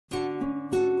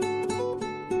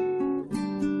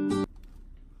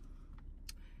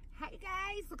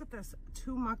look at this.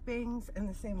 2 mukbangs in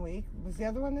the same week. Was the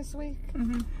other one this week?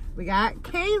 Mm-hmm. We got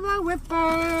Kayla with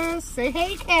us. Say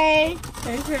hey, Kay.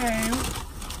 Hey, Kay.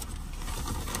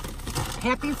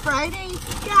 Happy Friday,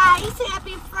 guys.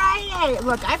 Happy Friday.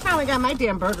 Look, I finally got my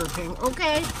damn Burger King,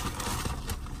 okay?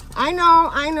 I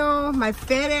know. My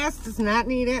fat ass does not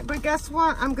need it. But guess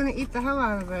what? I'm going to eat the hell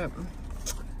out of it.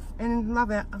 And love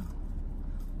it.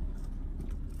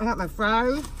 I got my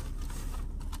fries.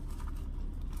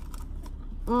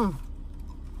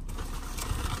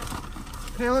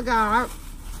 Kayla got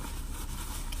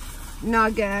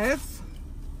nuggets.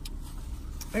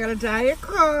 I got a Diet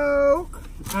Coke.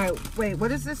 All right, wait,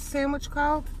 what is this sandwich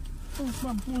called? Who's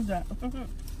that?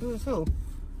 Who's who?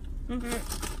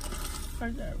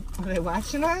 Right there. Are they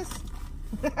watching us?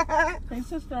 Hey,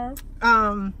 sister.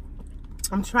 I'm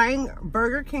trying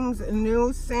Burger King's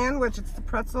new sandwich. It's the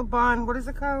pretzel bun. What is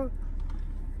it called?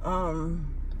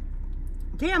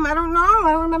 Damn, I don't know.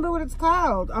 I don't remember what it's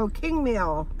called. Oh, King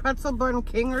Meal. Pretzel bun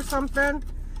king or something.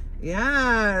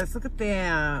 Yes, look at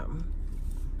that.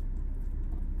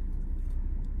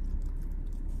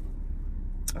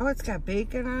 Oh, it's got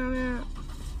bacon on it.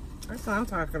 That's what I'm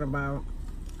talking about.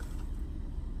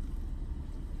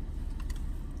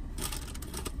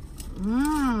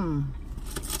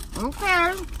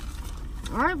 Okay.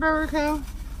 All right, Burger King.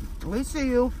 We see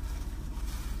you.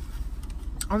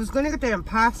 I was going to get the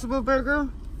Impossible Burger,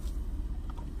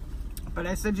 but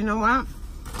I said, you know what?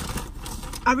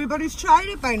 Everybody's tried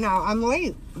it by now. I'm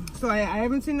late. So I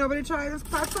haven't seen nobody try this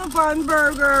pretzel bun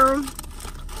burger.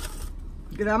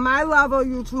 Get on my level,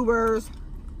 YouTubers.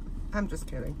 I'm just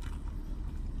kidding.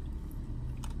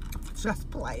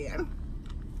 Just playing.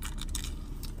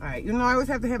 All right, you know I always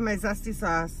have to have my zesty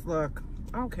sauce. Look,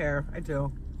 I don't care. I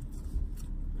do.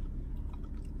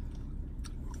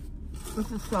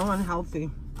 This is so unhealthy.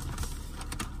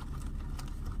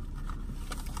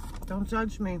 Don't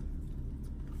judge me.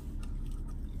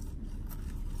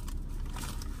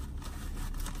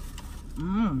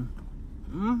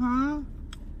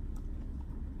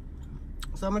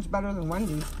 So much better than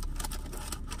Wendy's.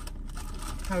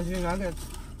 How's your nuggets?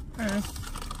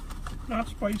 Not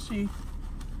spicy.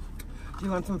 Do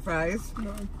you want some fries?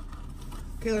 No.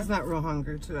 Kayla's not real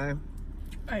hungry today.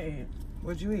 I ate.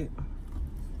 What'd you eat?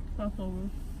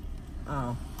 Leftovers.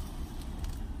 Oh.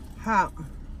 Hot.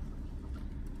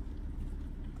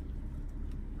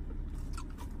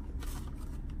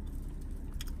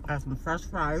 Got some fresh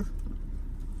fries.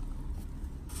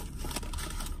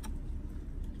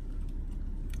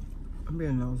 I'm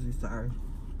being nosy, sorry.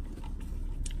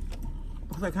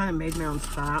 Because I kind of made my own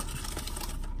spot.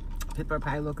 People are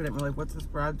probably looking at me like, what's this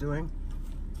broad doing?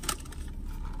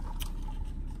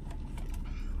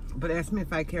 But ask me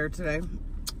if I care today.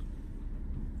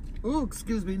 Ooh,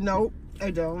 excuse me. Nope,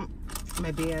 I don't.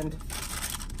 My band.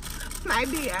 My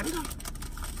band.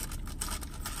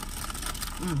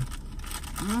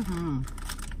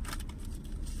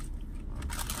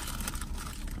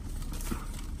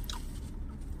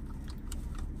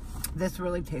 This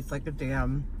really tastes like a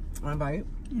damn, want a bite?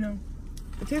 No.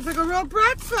 It tastes like a real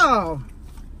pretzel.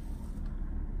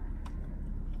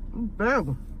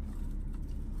 Big.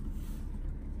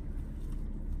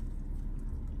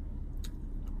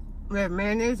 We have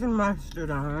mayonnaise and mustard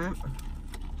on it.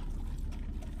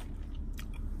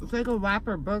 It's like a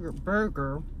Whopper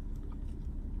burger.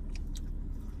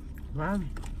 Wow.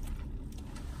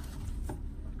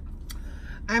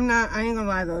 I ain't gonna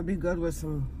lie though, it'd be good with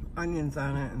some onions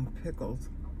on it and pickles.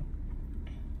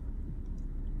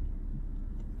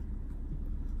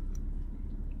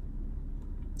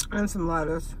 And some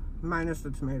lettuce, minus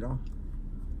the tomato.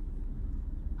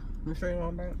 You sure you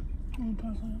want a bite?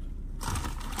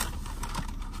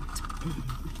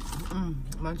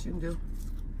 Much you can do.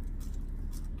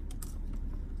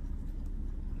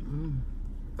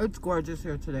 It's gorgeous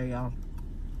here today, y'all.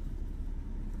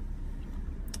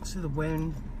 See the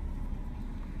wind.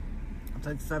 It's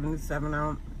like 77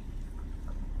 out.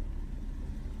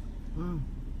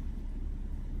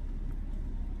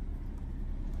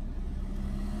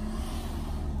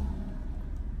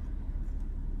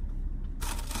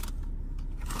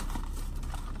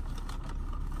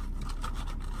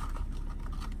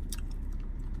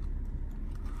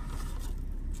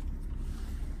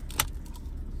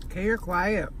 Okay, you're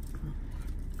quiet.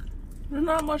 There's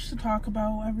not much to talk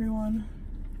about, everyone.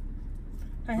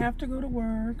 I have to go to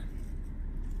work.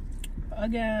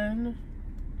 Again.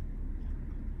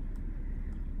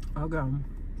 I'll go.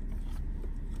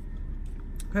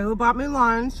 Kayla bought me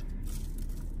lunch.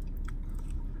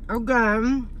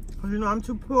 Again. Because you know I'm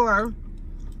too poor.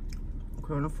 I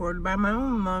couldn't afford to buy my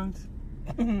own lunch.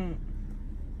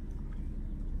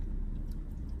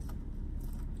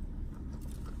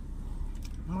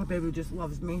 My baby just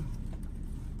loves me.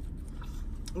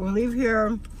 We'll leave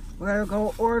here. We're gonna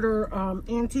go order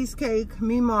Auntie's cake,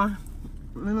 Mima's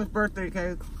birthday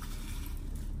cake.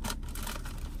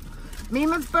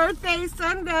 Mima's birthday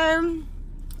Sunday.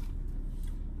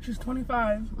 She's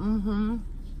 25. Mm-hmm.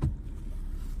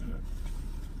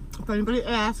 If anybody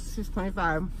asks, she's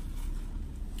 25.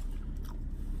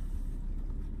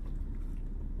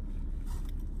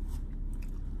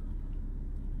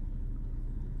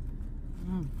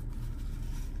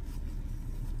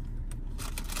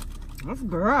 That's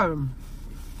good.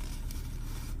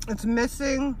 It's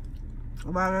missing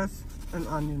lettuce and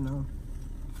onion though.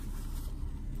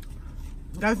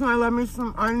 You guys know I love me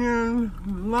some onion,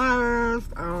 lettuce.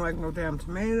 I don't like no damn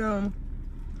tomato.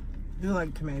 I do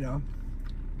like tomato.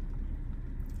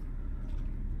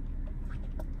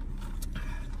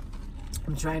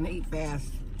 I'm trying to eat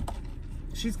fast.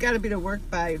 She's got to be to work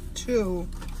by 2,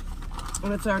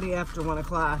 and it's already after 1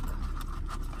 o'clock.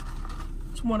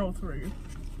 It's 1:03.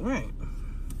 Right.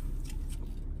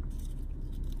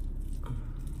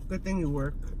 Good thing you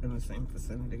work in the same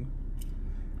vicinity.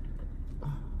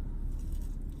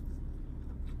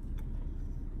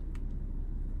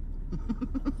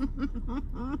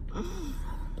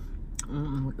 Oh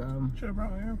my God. Should have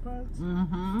brought my AirPods.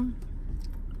 Mm-hmm.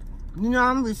 You know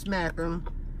I'm be smacking.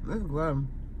 That's good.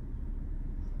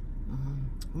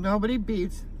 Nobody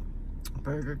beats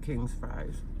Burger King's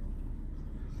fries.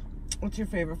 What's your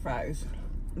favorite fries?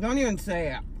 Don't even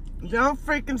say it. Don't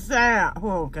freaking say it.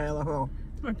 Who, Kayla? Who?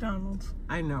 McDonald's.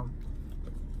 I know.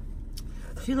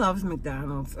 She loves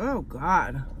McDonald's. Oh,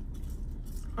 God.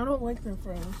 I don't like their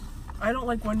fries. I don't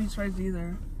like Wendy's fries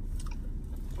either.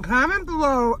 Comment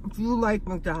below if you like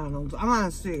McDonald's. I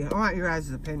want to see. I want your guys'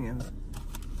 opinions.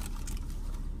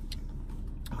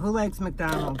 Who likes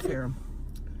McDonald's here?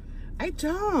 I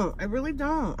don't. I really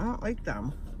don't. I don't like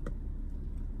them.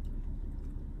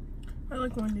 I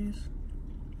like Wendy's.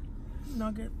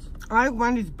 Nuggets. I like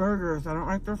Wendy's burgers. I don't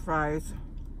like their fries.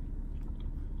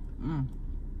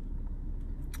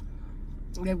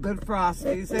 They have good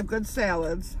Frosties. They have good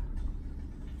salads.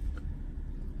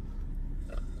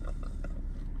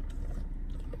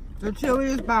 Their chili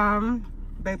is bomb.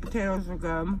 Baked potatoes are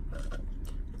good.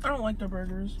 I don't like their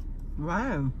burgers.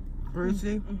 Why?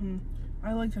 Greasy? Mm-hmm.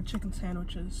 I like the chicken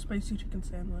sandwiches. Spicy chicken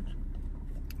sandwich.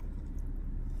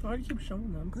 Why do you keep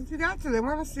showing them? Because you got to. They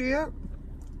want to see it.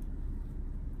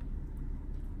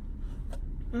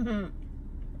 Mm-hmm.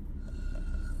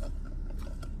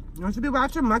 You want to be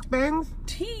watching mukbangs?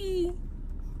 Tea.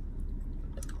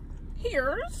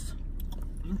 Here's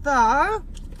The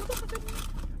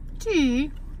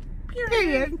tea.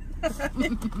 Period.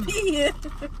 Period.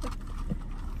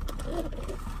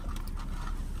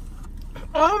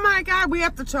 Oh my God, we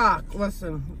have to talk.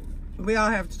 Listen, we all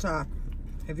have to talk.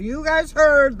 Have you guys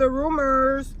heard the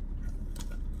rumors?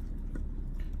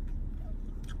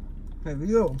 Have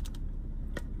you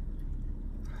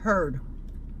heard?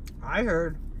 I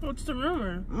heard. What's the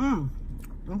rumor? Them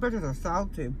bitches are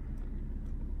salty.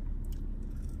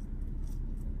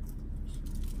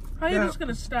 How are you Yeah. just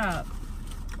gonna stop?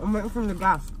 I'm waiting for the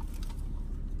gas.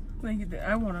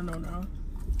 I want to know now.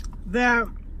 That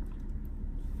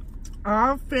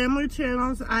all family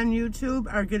channels on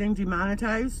YouTube are getting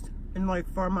demonetized in like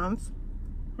 4 months.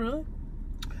 Really?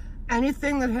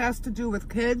 Anything that has to do with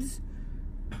kids,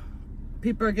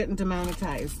 people are getting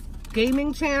demonetized.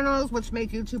 Gaming channels, which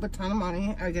make YouTube a ton of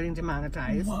money, are getting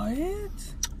demonetized.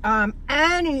 What? And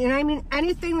I mean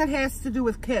anything that has to do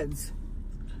with kids.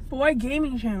 But why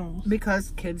gaming channels?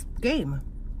 Because kids game.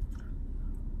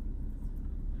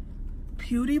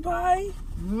 PewDiePie?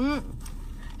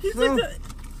 He's So, like the...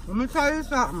 let me tell you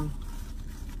something.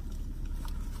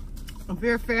 If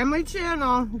you're a family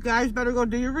channel, you guys better go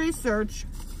do your research.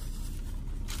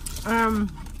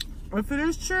 If it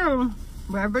is true,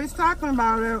 everybody's talking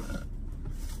about it.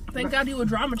 Thank God you a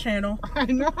drama channel. I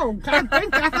know. God,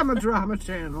 thank God I'm a drama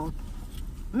channel.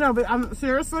 No, but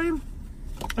seriously,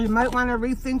 you might want to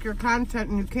rethink your content,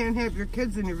 and you can't have your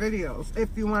kids in your videos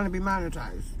if you want to be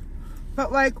monetized.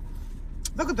 But like,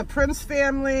 look at the Prince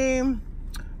family.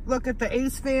 Look at the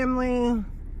Ace family.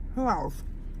 Who else?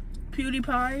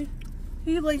 PewDiePie.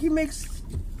 He makes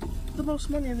the most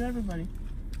money of everybody.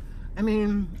 I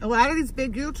mean, a lot of these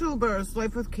big YouTubers,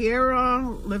 Life with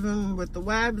Kiara, Living with the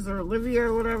Webs, or Olivia,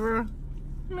 or whatever.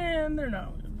 Man, they're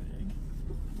not big.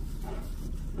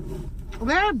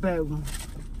 They're big.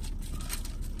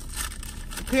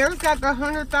 Kiara's got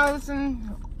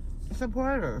 100,000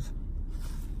 supporters.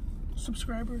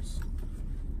 Subscribers.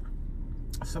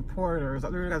 Supporters.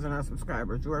 Other guys are not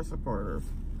subscribers. You are supporters.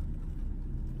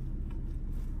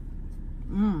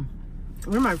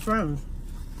 You're my friends.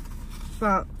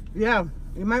 But yeah,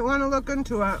 you might want to look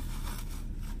into it.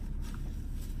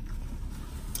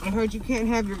 I heard you can't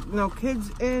have your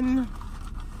kids in.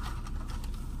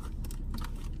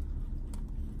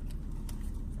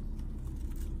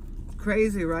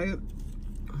 Crazy, right?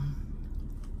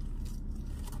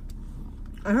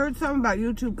 I heard something about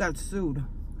YouTube got sued.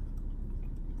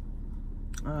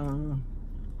 I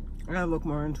gotta look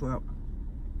more into it.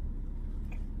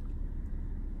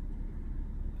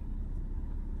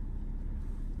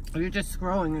 You're just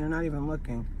scrolling and you're not even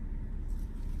looking.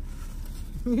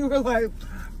 You were like,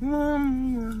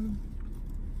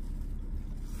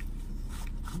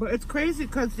 But it's crazy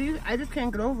because I just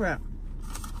can't get over it.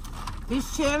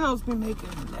 These channels be making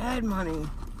mad money.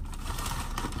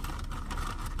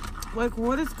 Like,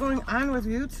 what is going on with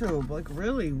YouTube? Like,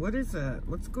 really, what is it?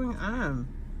 What's going on?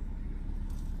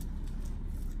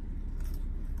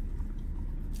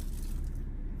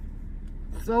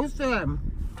 So sad.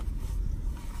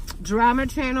 Drama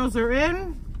channels are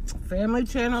in, family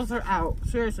channels are out.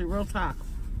 Seriously, real talk.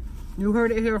 You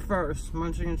heard it here first,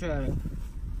 Munching and Chatting.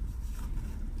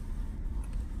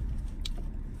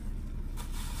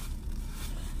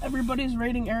 Everybody's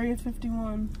rating Area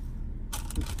 51.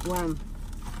 When?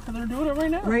 And they're doing it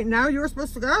right now. Right now, you were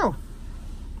supposed to go.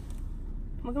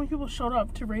 Look how many people showed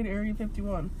up to raid Area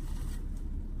 51.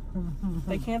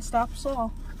 They can't stop us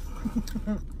all.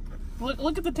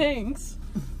 Look at the tanks.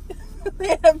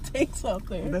 They have tanks out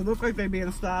there. They look like they're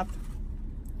being stopped.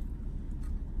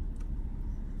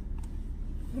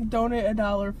 Donate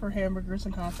 $1 for hamburgers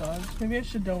and hot dogs. Maybe I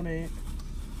should donate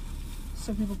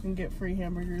so people can get free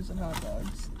hamburgers and hot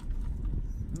dogs.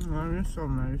 Oh, that's so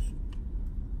nice.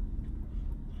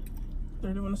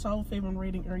 They're doing us all a favor and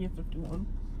raiding Area 51.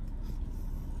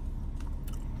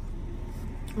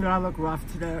 Yeah, I look rough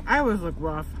today. I always look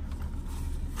rough.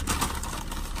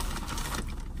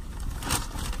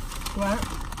 What?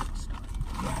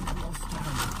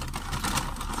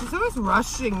 She's always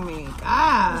rushing me.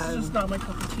 God. This is just not my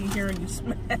cup of tea hearing you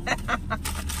smack.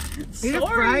 Eat a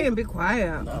fry and be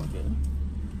quiet. No, I'm good.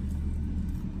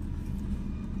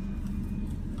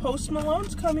 Post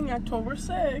Malone's coming October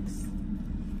 6th.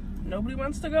 Nobody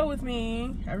wants to go with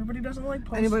me. Everybody doesn't like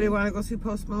Post. Anybody want to go see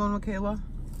Post Malone with Kayla?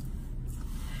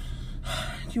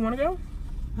 Do you want to go?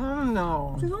 I don't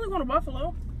know. She's only going to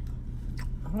Buffalo.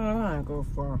 What do I want to go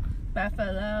for?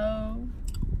 Buffalo.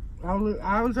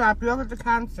 I'll drop you off at the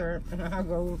concert and I'll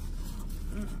go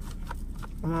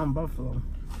on Buffalo.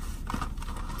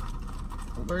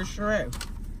 Where's Sheree?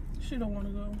 She don't want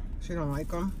to go. She don't like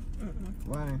them?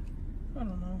 Why? I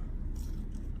don't know.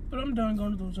 But I'm done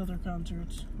going to those other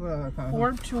concerts. What other concert?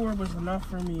 Warped Tour was enough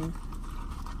for me.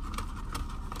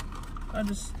 I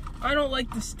don't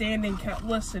like the standing count.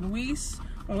 Listen,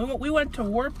 when we went to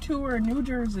Warped Tour in New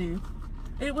Jersey,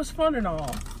 it was fun and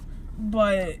all,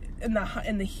 but in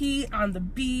the heat on the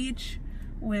beach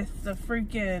with the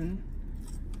freaking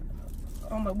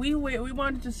we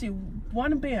wanted to see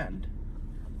one band.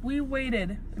 We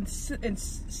waited and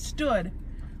stood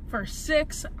for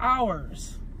 6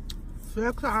 hours.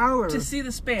 6 hours to see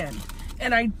this band,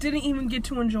 and I didn't even get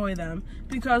to enjoy them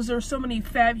because there were so many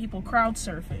fat people crowd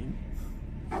surfing,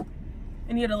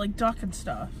 and you had to like duck and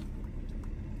stuff.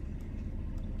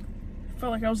 I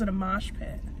felt like I was in a mosh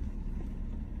pit.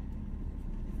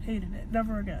 Hated it.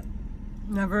 Never again.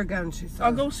 Never again, she said.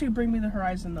 I'll go see Bring Me the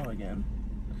Horizon though again,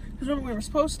 because remember we were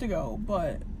supposed to go,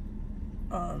 but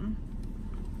our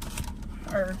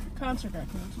concert got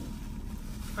canceled.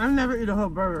 I've never eat a whole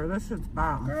burger. This shit's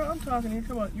bomb. Girl, I'm talking.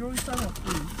 You're always talking about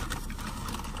food.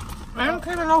 I don't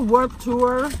care to know Warped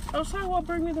Tour. I was talking about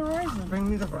Bring Me the Horizon. Bring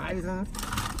Me the Horizon.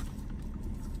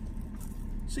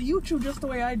 So you chew just the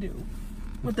way I do,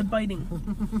 with the biting.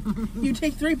 You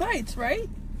take 3 bites, right?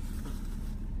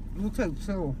 You take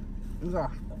 2. Yeah.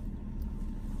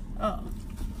 Oh.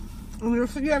 And you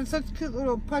have such cute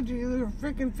little pudgy little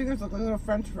freaking fingers look like little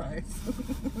French fries.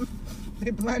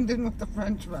 They blend in with the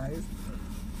French fries.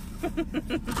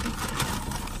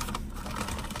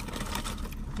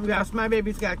 Yes, my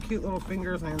baby's got cute little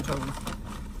fingers and toes.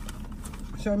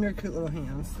 Show them your cute little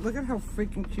hands. Look at how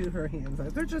freaking cute her hands are.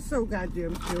 They're just so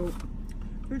goddamn cute.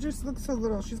 They just look so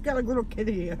little. She's got like little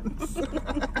kitty hands.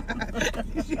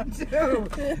 She do.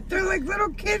 They're like little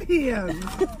kid hands.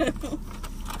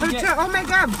 Oh my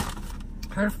god.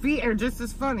 Her feet are just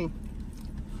as funny.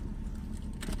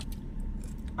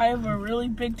 I have a really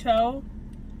big toe.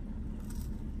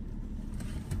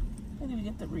 I need to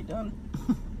get them redone.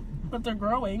 But they're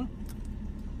growing.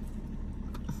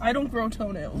 I don't grow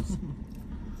toenails.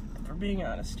 For being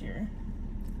honest here.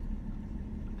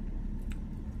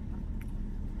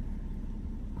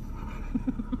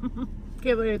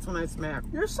 Kayla hates when I smack.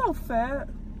 You're so fat.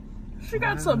 She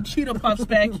got some Cheeto Puffs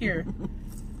back here.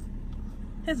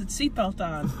 Has its seatbelt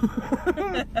on.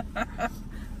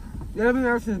 You haven't been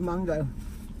there since Monday.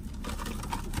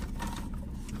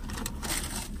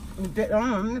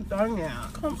 I'm not done yet.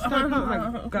 Come Stop on.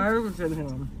 putting my garbage in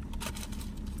here.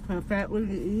 Kind of fat lady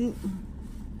to eat.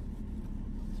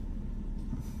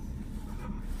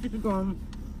 Keep it going.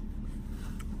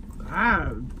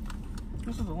 God.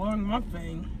 This is a long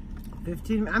mukbang.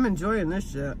 15. I'm enjoying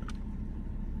this shit.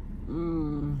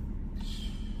 No.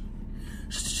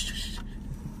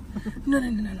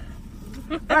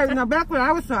 Alright, now back what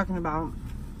I was talking about.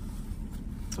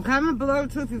 Comment below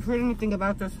too if you've heard anything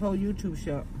about this whole YouTube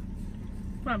shit.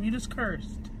 Mom, you just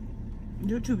cursed.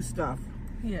 YouTube stuff.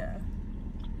 Yeah.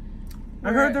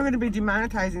 I heard they're going to be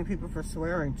demonetizing people for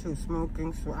swearing too,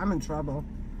 smoking. So I'm in trouble.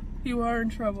 You are in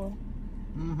trouble.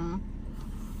 Mm-hmm.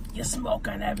 You smoke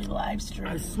on every live stream.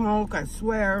 I smoke, I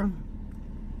swear.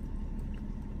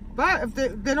 But if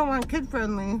they don't want kid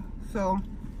friendly, so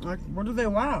like what do they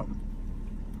want?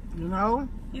 You know?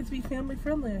 You have to be family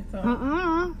friendly, I thought.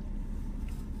 Mm-mm.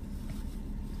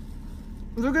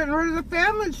 They're getting rid of the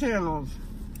family channels.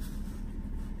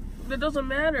 That doesn't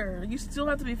matter. You still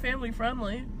have to be family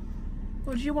friendly.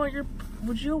 Would you want your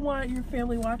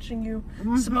family watching you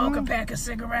smoke a pack of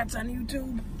cigarettes on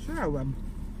YouTube? Sure I would.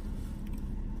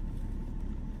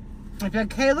 I'd be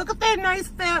like, hey, look at that nice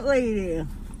fat lady.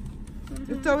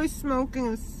 It's always smoking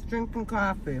and drinking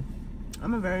coffee.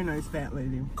 I'm a very nice fat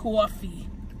lady. Coffee.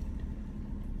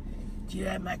 Do you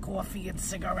have my coffee and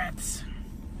cigarettes?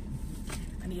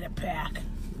 I need a pack.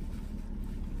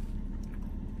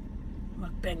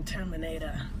 Mukbang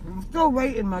Terminator. I'm still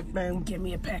waiting, mukbang. Give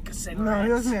me a pack of cigarettes. No,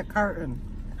 he owes me a carton.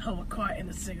 Oh, a carton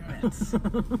of cigarettes.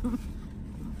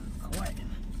 Carton.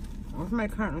 Where's my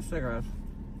carton of cigarettes?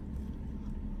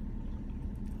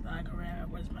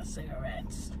 Where's my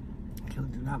cigarettes? Do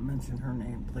not mention her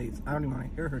name, please. I don't even want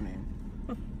to hear her name.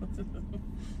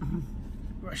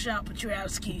 Rochelle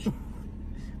Petrowski.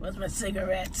 Where's my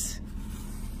cigarettes?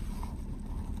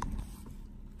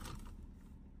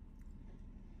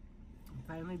 I'm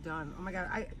finally done. Oh my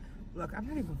god, look, I'm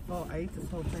not even full. I ate this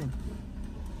whole thing.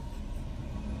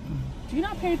 Do you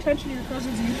not pay attention to your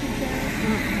cousin's YouTube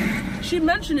channel? She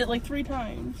mentioned it like 3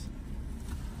 times.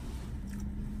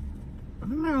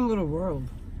 I'm in my own little world.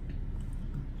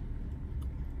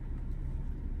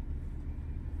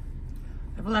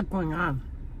 I have a lot going on.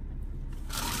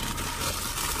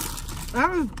 I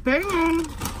was banging.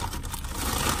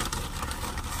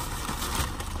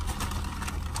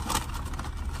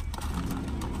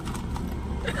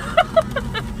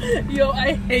 Yo,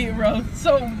 I hate Rose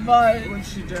so much. What'd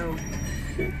she do?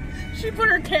 She put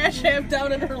her Cash App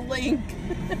down in her link.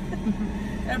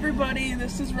 Everybody,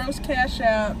 this is Rose Cash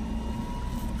App.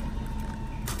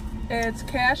 It's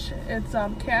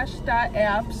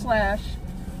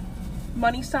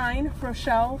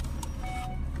cash.app/$Rochelle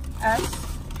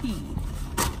SP.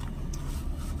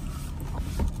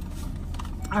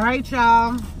 Alright,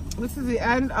 y'all. This is the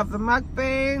end of the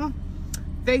mukbang.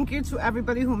 Thank you to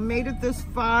everybody who made it this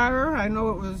far. I know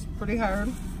it was pretty hard.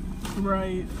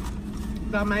 Right.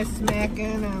 About my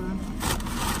smacking, and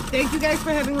thank you guys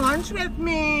for having lunch with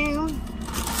me. I'm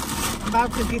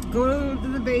about to go to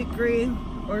the bakery,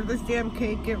 order this damn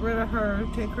cake, get rid of her,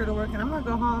 take her to work, and I'm gonna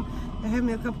go home and have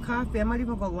me a cup of coffee. I might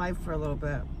even go live for a little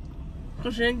bit. So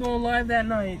she ain't going live that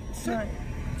night. She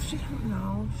don't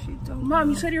know. She don't Mom,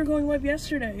 know. you said you were going live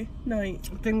yesterday night.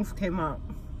 Things came up.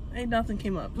 Ain't nothing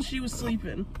came up. She was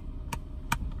sleeping.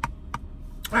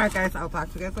 Alright guys, I'll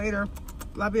talk to you guys later.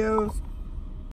 Love yous.